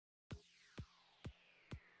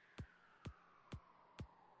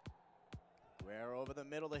Square over the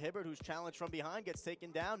middle to Hibbert, who's challenged from behind, gets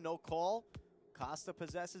taken down, no call. Costa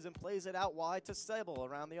possesses and plays it out wide to Sable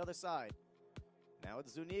around the other side. Now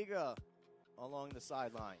it's Zuniga along the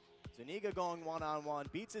sideline. Zuniga going one-on-one,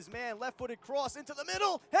 beats his man, left-footed cross into the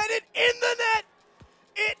middle, headed in the net!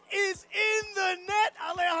 It is in the net!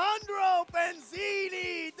 Alejandro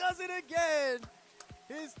Penzini does it again!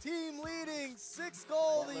 His team leading, 6th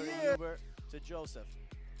goal of the year. To Joseph.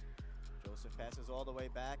 Joseph passes all the way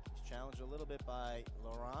back. He's challenged a little bit by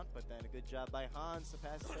Laurent, but then a good job by Hans to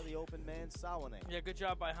pass to the open man, Sawane. Yeah, good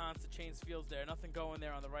job by Hans to change fields there. Nothing going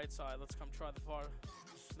there on the right side. Let's come try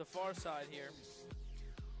the far side here.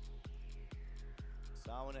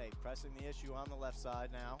 Sawane pressing the issue on the left side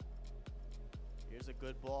now. Here's a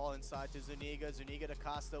good ball inside to Zuniga. Zuniga to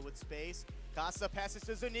Costa with space. Costa passes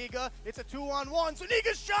to Zuniga. It's a 2-on-1.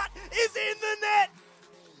 Zuniga's shot is in the net!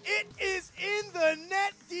 It is in the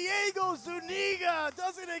net. Diego Zuniga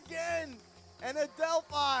does it again. And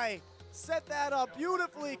Adelphi set that up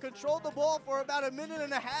beautifully, controlled the ball for about a minute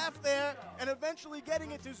and a half there, and eventually getting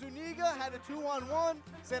it to Zuniga, had a 2-on-1,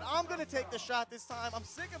 said, I'm going to take the shot this time. I'm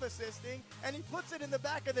sick of assisting, and he puts it in the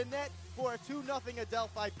back of the net for a 2-0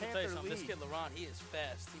 Adelphi Panther lead. This kid, Laurent, he is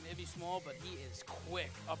fast. He may be small, but he is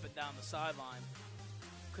quick up and down the sideline.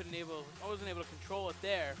 I wasn't able to control it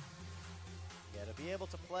there. Yeah, to be able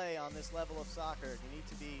to play on this level of soccer, you need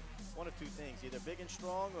to be one of two things, either big and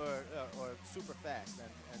strong or super fast.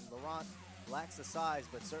 And Laurent lacks the size,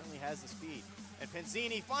 but certainly has the speed. And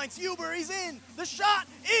Penzini finds Huber, he's in! The shot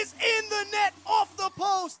is in the net, off the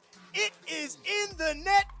post! It is in the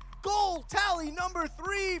net! Goal tally number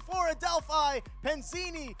 3 for Adelphi.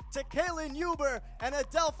 Penzini to CAELAN Huber, and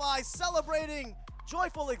Adelphi celebrating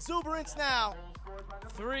joyful exuberance now.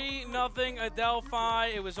 3-0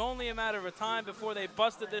 Adelphi. It was only a matter of time before they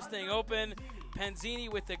busted this thing open.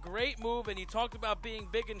 Penzini with a great move, and he talked about being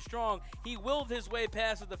big and strong. He willed his way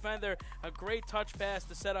past the defender. A great touch pass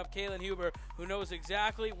to set up CAELAN Huber, who knows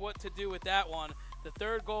exactly what to do with that one. The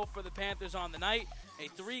 3rd goal for the Panthers on the night, a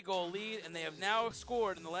 3-goal lead, and they have now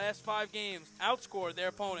scored in the last 5 games, outscored their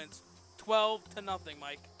opponents 12-0,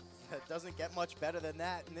 Mike. It doesn't get much better than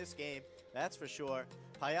that in this game, that's for sure.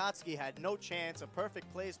 Payatsky had no chance, a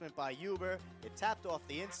perfect placement by Huber. It tapped off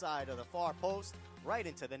the inside of the far post, right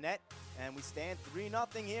into the net, and we stand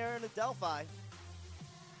 3-0 here in Adelphi.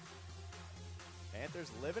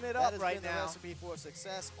 Panthers living it up right now. That has been the recipe for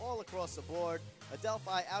success all across the board.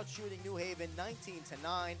 Adelphi outshooting New Haven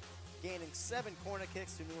 19-9, gaining 7 corner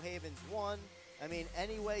kicks to New Haven's 1. I mean,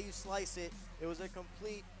 any way you slice it, it was a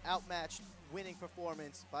complete outmatched winning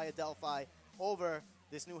performance by Adelphi over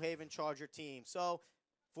this New Haven Charger team. So,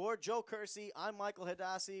 for Joe CURCI, I'm Michael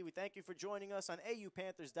Hidasi. We thank you for joining us on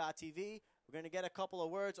AUPanthers.tv. We're going to get a couple of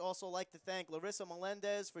words. Also like to thank Larissa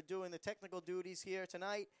Melendez for doing the technical duties here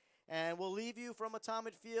tonight. And we'll leave you from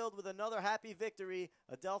Atomic Field with another happy victory.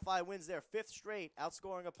 Adelphi wins their 5th straight,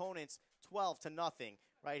 outscoring opponents 12-0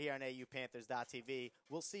 right here on AUPanthers.tv.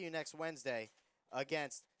 We'll see you next Wednesday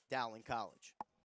against Dowling College.